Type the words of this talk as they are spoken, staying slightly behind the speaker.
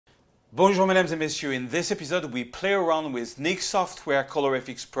Bonjour mesdames et messieurs, in this episode we play around with NikSoftware Color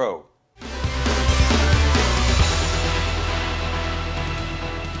Efex Pro.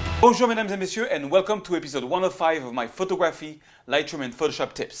 Bonjour mesdames et messieurs and welcome to episode 105 of my photography, Lightroom and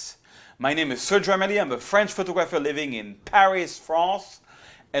Photoshop tips. My name is Serge Ramelli, I'm a French photographer living in Paris, France,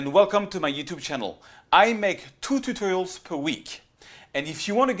 and welcome to my YouTube channel. I make 2 tutorials per week, and if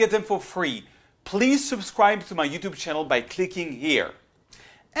you want to get them for free, please subscribe to my YouTube channel by clicking here.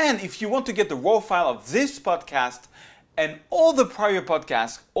 And if you want to get the raw file of this podcast and all the prior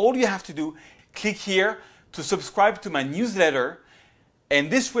podcasts, all you have to do, click here to subscribe to my newsletter. And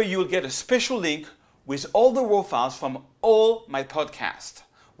this way you'll get a special link with all the raw files from all my podcasts.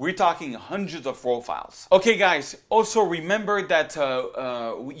 We're talking hundreds of raw files. Okay guys, also remember that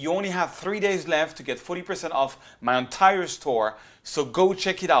you only have 3 days left to get 40% off my entire store. So go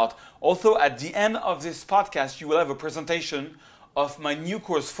check it out. Also at the end of this podcast, you will have a presentation of my new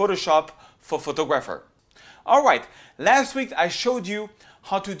course, Photoshop for Photographer. All right, last week I showed you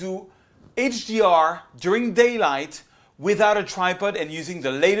how to do HDR during daylight without a tripod and using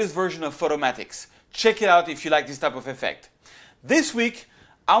the latest version of Photomatics. Check it out if you like this type of effect. This week,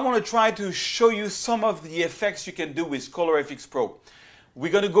 I want to try to show you some of the effects you can do with Color Efex Pro.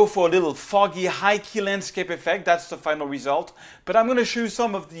 We're going to go for a little foggy, high-key landscape effect. That's the final result. But I'm going to show you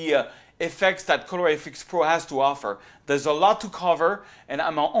some of the effects that Color Efex Pro has to offer. There's a lot to cover, and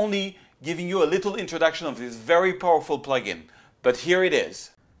I'm only giving you a little introduction of this very powerful plugin. But here it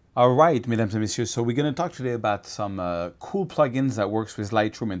is. All right, mesdames et messieurs, so we're going to talk today about some cool plugins that works with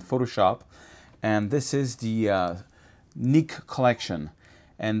Lightroom and Photoshop. And this is the Nik Collection.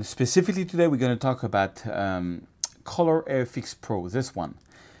 And specifically today, we're going to talk about Color Efex Pro, this one.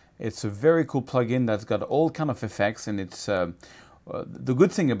 It's a very cool plugin that's got all kind of effects, and it's the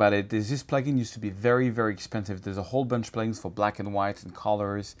good thing about it is this plugin used to be very, very expensive. There's a whole bunch of plugins for black and white and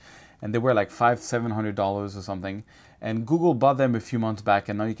colors, and they were like $500–700 or something. And Google bought them a few months back,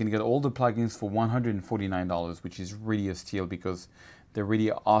 and now you can get all the plugins for $149, which is really a steal because they're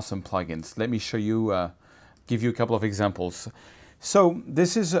really awesome plugins. Let me show you, give you a couple of examples. So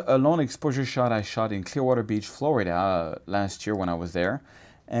this is a long exposure shot I shot in Clearwater Beach, Florida last year when I was there.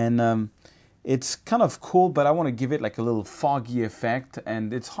 And it's kind of cool, but I want to give it like a little foggy effect.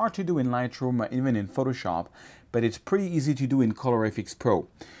 And it's hard to do in Lightroom, even in Photoshop, but it's pretty easy to do in Color Efex Pro.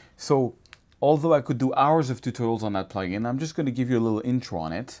 So although I could do hours of tutorials on that plugin, I'm just going to give you a little intro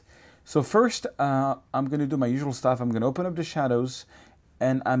on it. So first, I'm going to do my usual stuff. I'm going to open up the shadows.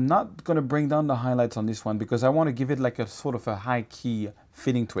 And I'm not going to bring down the highlights on this one because I want to give it like a sort of a high key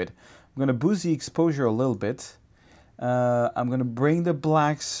feeling to it. I'm going to boost the exposure a little bit. I'm going to bring the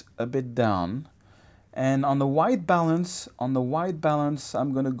blacks a bit down. And on the white balance, I'm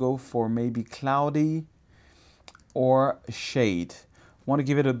going to go for maybe cloudy or shade. I want to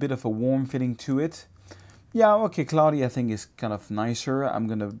give it a bit of a warm feeling to it. Yeah, okay, cloudy I think is kind of nicer. I'm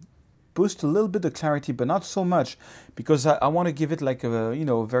going to boost a little bit of clarity, but not so much, because I want to give it like a, you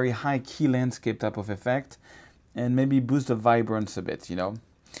know, very high key landscape type of effect, and maybe boost the vibrance a bit, you know.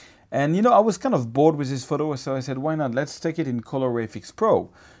 And you know, I was kind of bored with this photo, so I said, why not? Let's take it in Color Efex Pro.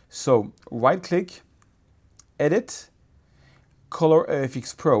 So right click, edit, Color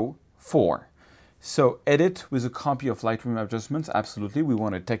Efex Pro 4. So edit with a copy of Lightroom adjustments. Absolutely, we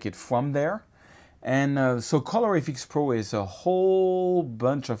want to take it from there. And so Color Efex Pro is a whole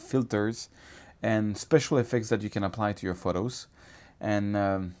bunch of filters and special effects that you can apply to your photos. And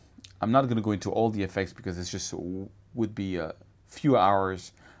I'm not going to go into all the effects because it's just would be a few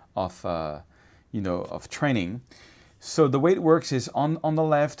hours of you know, of training. So the way it works is on the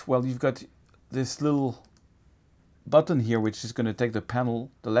left, well, you've got this little button here which is going to take the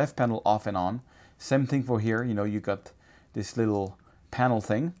left panel off and on. Same thing for here, you know, you got this little panel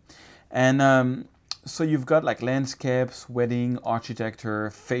thing. And so you've got like landscapes, wedding,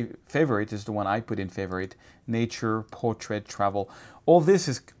 architecture, favorite is the one I put in favorite, nature, portrait, travel. All this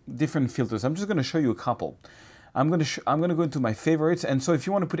is different filters. I'm just going to show you a couple. I'm going to go into my favorites. And so if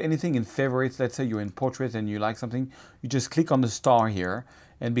you want to put anything in favorites, let's say you're in portrait and you like something, you just click on the star here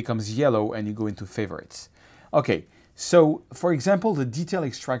and it becomes yellow and you go into favorites. Okay, so for example, the detail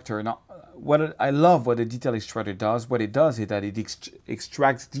extractor. Now, I love what the detail extractor does. What it does is that it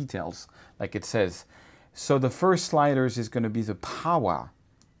extracts details, like it says. So the first sliders is going to be the power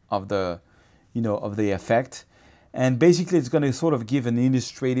of the, you know, of the effect, and basically it's going to sort of give an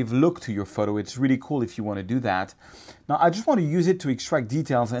illustrative look to your photo. It's really cool if you want to do that. Now I just want to use it to extract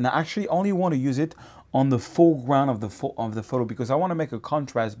details, and I actually only want to use it on the foreground of the photo because I want to make a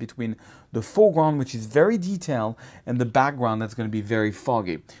contrast between the foreground, which is very detailed, and the background that's going to be very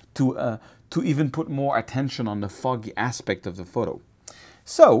foggy, to even put more attention on the foggy aspect of the photo.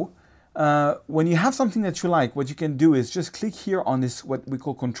 So When you have something that you like, what you can do is just click here on this, what we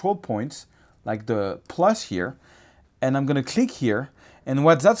call control points, like the plus here, and I'm going to click here, and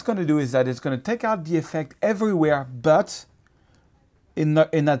what that's going to do is that it's going to take out the effect everywhere but in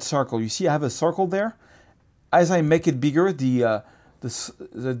that circle. You see I have a circle there. As I make it bigger, the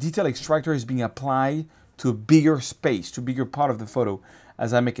detail extractor is being applied to a bigger space, to a bigger part of the photo.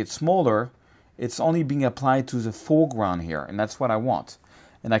 As I make it smaller, it's only being applied to the foreground here, and that's what I want.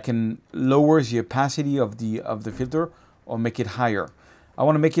 And I can lower the opacity of the filter or make it higher. I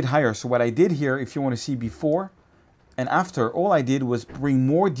want to make it higher, so what I did here, if you want to see before and after, all I did was bring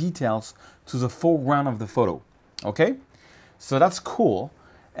more details to the foreground of the photo. Okay? So that's cool.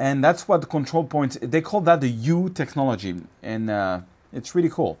 And that's what the control points, they call that the U technology. And it's really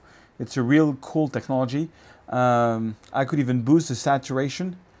cool. It's a real cool technology. I could even boost the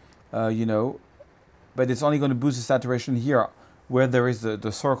saturation, you know, but it's only going to boost the saturation here where there is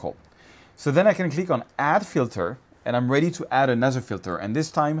the circle. So then I can click on Add Filter, and I'm ready to add another filter. And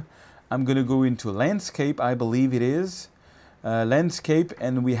this time I'm going to go into Landscape, I believe it is. Landscape,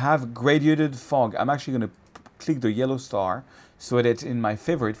 and we have Gradiated Fog. I'm actually going to click the yellow star so that it's in my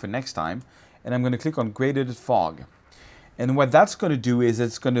favorite for next time. And I'm going to click on Gradiated Fog. And what that's going to do is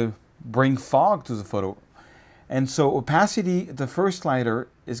it's going to bring fog to the photo. And so opacity, the first slider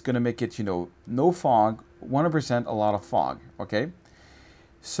is going to make it, you know, no fog, 100%, a lot of fog, okay?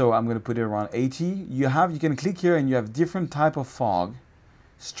 So I'm going to put it around 80. You can click here and you have different type of fog,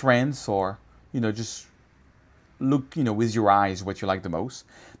 strands, or, you know, just look, you know, with your eyes what you like the most.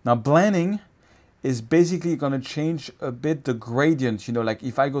 Now blending is basically going to change a bit the gradient, you know, like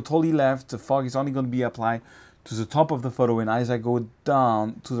if I go totally left, the fog is only going to be applied to the top of the photo, and as I go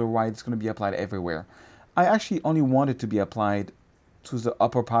down to the right, it's going to be applied everywhere. I actually only want it to be applied to the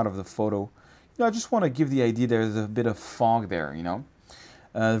upper part of the photo. You know, I just want to give the idea there's a bit of fog there, you know.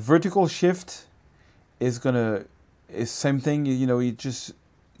 Vertical shift is same thing, you know, you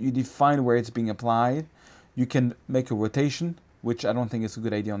define where it's being applied. You can make a rotation, which I don't think is a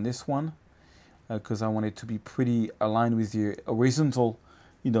good idea on this one, because I want it to be pretty aligned with the horizontal,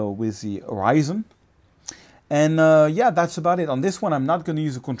 you know, with the horizon. And yeah, that's about it. On this one, I'm not going to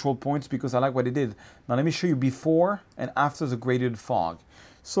use the control points because I like what it did. Now let me show you before and after the graded fog.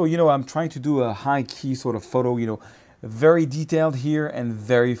 So, you know, I'm trying to do a high key sort of photo, you know, very detailed here and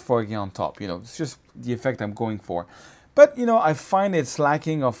very foggy on top. You know, it's just the effect I'm going for. But, you know, I find it's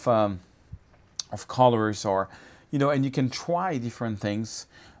lacking of colors, or, you know, and you can try different things.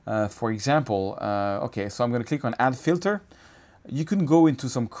 For example, okay, so I'm going to click on Add Filter. You can go into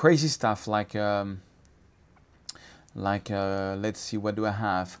some crazy stuff like let's see, what do I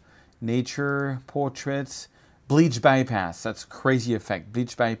have? Nature, portraits, Bleach Bypass. That's a crazy effect.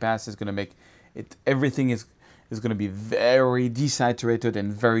 Bleach Bypass is going to make it, everything is going to be very desaturated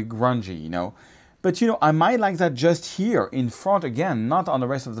and very grungy, you know. But, you know, I might like that just here in front again, not on the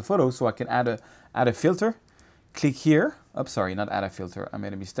rest of the photo. So I can add a filter. Click here. Oh, sorry, not add a filter. I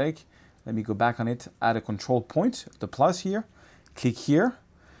made a mistake. Let me go back on it. Add a control point, the plus here. Click here.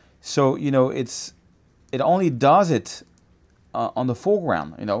 So, you know, it only does it on the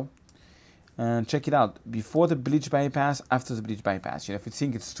foreground, you know. And check it out. Before the Bleach Bypass, after the Bleach Bypass. You know, if you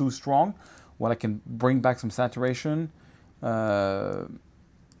think it's too strong, well, I can bring back some saturation,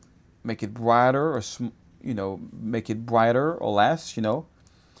 make it brighter, or, you know, make it brighter or less, you know.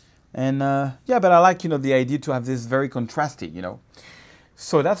 And yeah, but I like, you know, the idea to have this very contrasty, you know.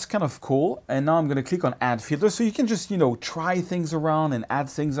 So that's kind of cool. And now I'm going to click on Add Filter. So you can just, you know, try things around and add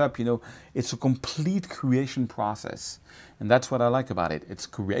things up, you know. It's a complete creation process. And that's what I like about it. It's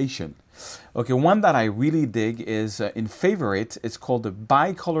creation. Okay, one that I really dig is in Favorite. It's called the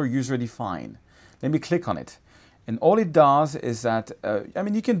Bicolor User Define. Let me click on it. And all it does is that, I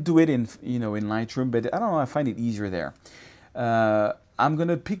mean, you can do it in, you know, in Lightroom, but I don't know, I find it easier there. I'm going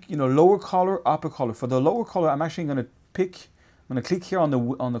to pick, you know, lower color, upper color. For the lower color, I'm actually going to pick, I'm going to click here on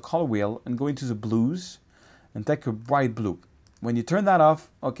the color wheel and go into the blues and take a bright blue. When you turn that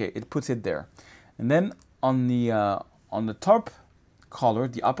off, okay, it puts it there. And then on the top color,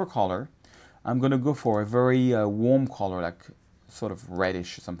 the upper color, I'm going to go for a very warm color, like sort of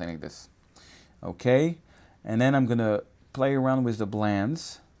reddish or something like this. Okay, and then I'm going to play around with the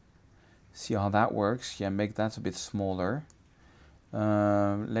blends, see how that works. Yeah, make that a bit smaller.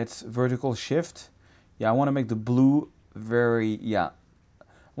 Let's vertical shift. Yeah, I want to make the blue very, yeah, I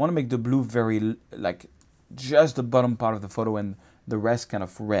want to make the blue very, like, just the bottom part of the photo and the rest kind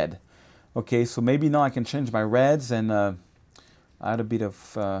of red. Okay, so maybe now I can change my reds and add a bit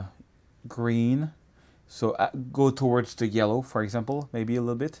of green. So go towards the yellow, for example, maybe a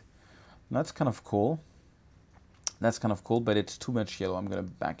little bit. That's kind of cool. That's kind of cool, but it's too much yellow. I'm going to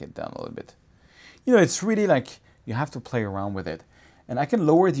back it down a little bit. You know, it's really like you have to play around with it. And I can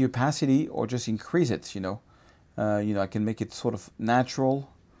lower the opacity or just increase it, you know. I can make it sort of natural,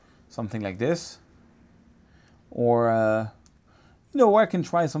 something like this. Or, or I can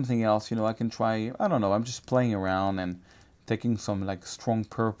try something else. You know, I can try, I don't know, I'm just playing around and taking some like strong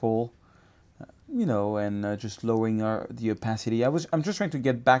purple, and just lowering the opacity. I'm just trying to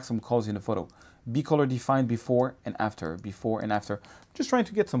get back some colors in the photo. Be color defined before and after, Just trying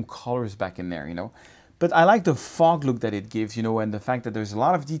to get some colors back in there, But I like the fog look that it gives, and the fact that there's a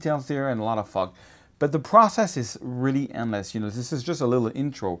lot of details there and a lot of fog. But the process is really endless. This is just a little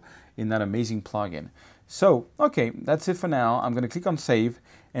intro in that amazing plugin. So, okay, that's it for now. I'm going to click on Save,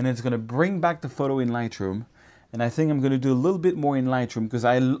 and it's going to bring back the photo in Lightroom. And I think I'm going to do a little bit more in Lightroom because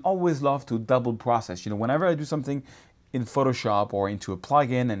I always love to double process. Whenever I do something in Photoshop or into a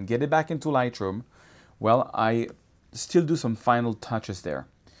plugin and get it back into Lightroom, well, I still do some final touches there.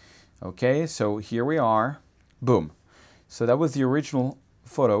 Okay, so here we are. Boom. So that was the original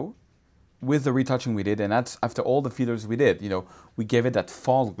photo with the retouching we did, and that's after all the filters we did. We gave it that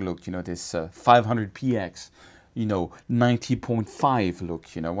fog look, this 500px, 90.5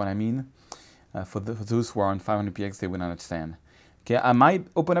 look, you know what I mean? For those who are on 500px, they will understand. Okay, I might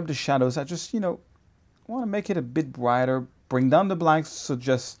open up the shadows. I just, want to make it a bit brighter, bring down the blacks, so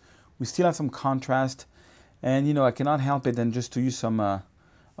just we still have some contrast. And, I cannot help it then just to use some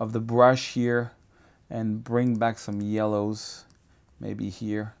of the brush here and bring back some yellows, maybe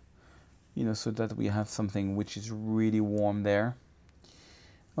here, so that we have something which is really warm there.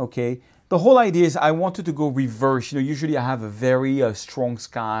 Okay, the whole idea is I wanted to go reverse. Usually I have a very strong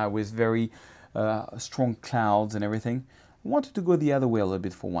sky with very strong clouds and everything. I wanted to go the other way a little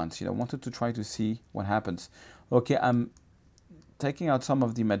bit for once. I wanted to try to see what happens. Okay, I'm taking out some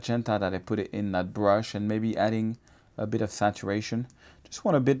of the magenta that I put it in that brush and maybe adding a bit of saturation. Just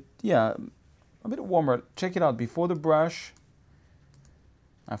want a bit, a bit warmer. Check it out before the brush,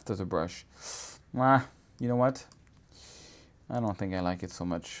 after the brush. You know what? I don't think I like it so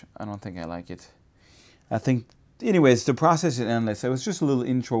much. I don't think I like it. I think, anyways, the process is endless. It was just a little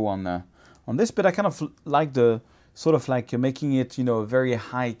intro on this, but I kind of like the sort of like making it, a very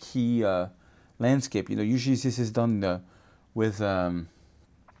high key landscape. Usually this is done with, you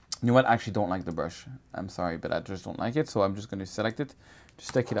know what? I actually don't like the brush. I'm sorry, but I just don't like it. So I'm just going to select it,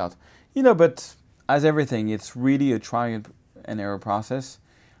 just take it out. But as everything, it's really a try and error process.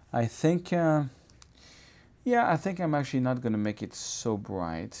 I think, I think I'm actually not going to make it so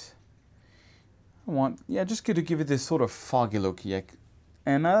bright. I want, just to give it this sort of foggy look. Yeah.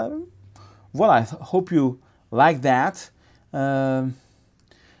 And, well, I hope you like that. And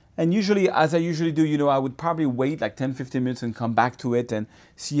usually, as I usually do, I would probably wait like 10-15 minutes and come back to it and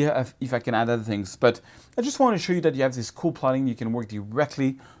see if I can add other things. But I just want to show you that you have this cool plugin. You can work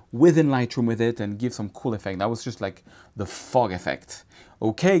directly within Lightroom with it and give some cool effect. That was just like the fog effect.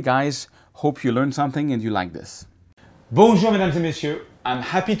 Okay, guys, hope you learned something and you like this. Bonjour, mesdames et messieurs. I'm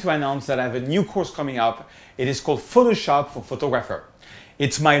happy to announce that I have a new course coming up. It is called Photoshop for Photographer.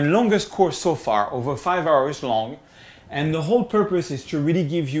 It's my longest course so far, over 5 hours long. And the whole purpose is to really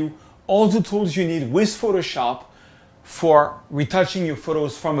give you all the tools you need with Photoshop for retouching your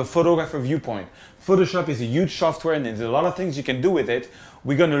photos from a photographer viewpoint. Photoshop is a huge software and there's a lot of things you can do with it.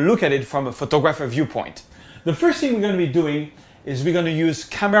 We're going to look at it from a photographer viewpoint. The first thing we're going to be doing is we're going to use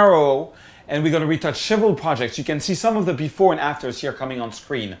Camera Raw and we're going to retouch several projects. You can see some of the before and afters here coming on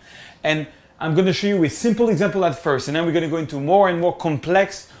screen. And I'm going to show you a simple example at first, and then we're going to go into more and more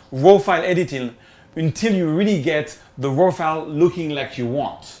complex raw file editing until you really get the raw file looking like you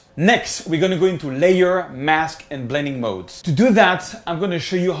want. Next, we're going to go into layer, mask, and blending modes. To do that, I'm going to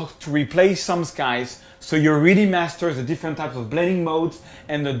show you how to replace some skies so you really master the different types of blending modes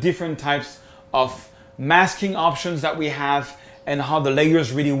and the different types of masking options that we have and how the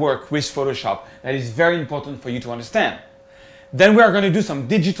layers really work with Photoshop. That is very important for you to understand. Then we are going to do some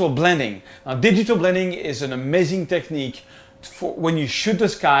digital blending. Now, digital blending is an amazing technique for when you shoot the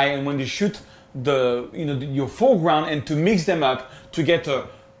sky and when you shoot your foreground, and to mix them up to get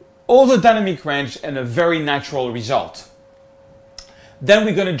all the dynamic range and a very natural result. Then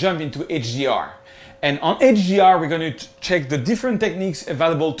we're going to jump into HDR. And on HDR, we're going to check the different techniques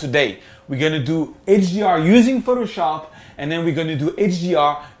available today. We're going to do HDR using Photoshop, and then we're going to do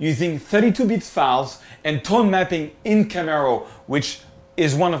HDR using 32-bit files and tone mapping in Camera Raw, which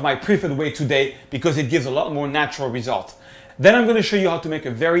is one of my preferred way today because it gives a lot more natural result. Then I'm going to show you how to make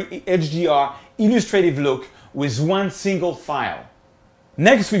a very HDR illustrative look with one single file.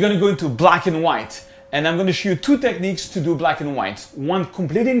 Next, we're going to go into black and white. and I'm going to show you two techniques to do black and white. One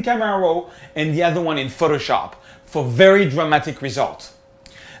completely in Camera Raw and the other one in Photoshop for very dramatic results.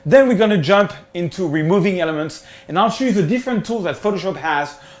 Then we're going to jump into removing elements, and I'll show you the different tools that Photoshop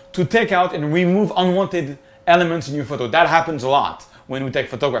has to take out and remove unwanted elements in your photo. That happens a lot when we take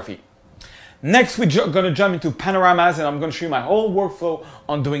photography. Next, we're going to jump into panoramas, and I'm going to show you my whole workflow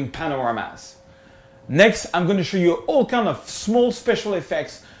on doing panoramas. Next, I'm going to show you all kinds of small special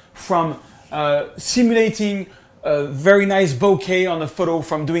effects from simulating a very nice bokeh on a photo,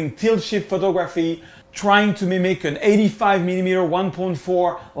 from doing tilt shift photography, trying to mimic an 85mm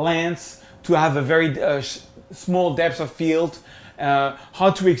 1.4 lens to have a very small depth of field, how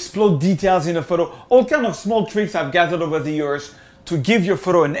to explode details in a photo, all kinds of small tricks I've gathered over the years to give your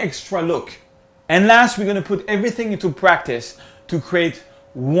photo an extra look. And last, we're going to put everything into practice to create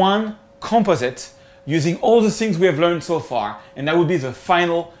one composite using all the things we have learned so far, and that will be the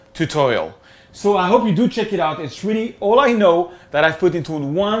final tutorial. So I hope you do check it out. It's really all I know that I've put into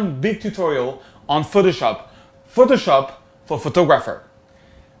one big tutorial on Photoshop. Photoshop for photographer.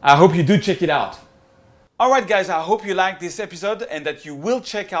 I hope you do check it out. Alright guys, I hope you liked this episode and that you will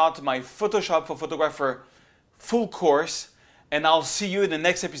check out my Photoshop for photographer full course, and I'll see you in the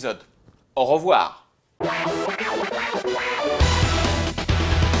next episode. Au revoir.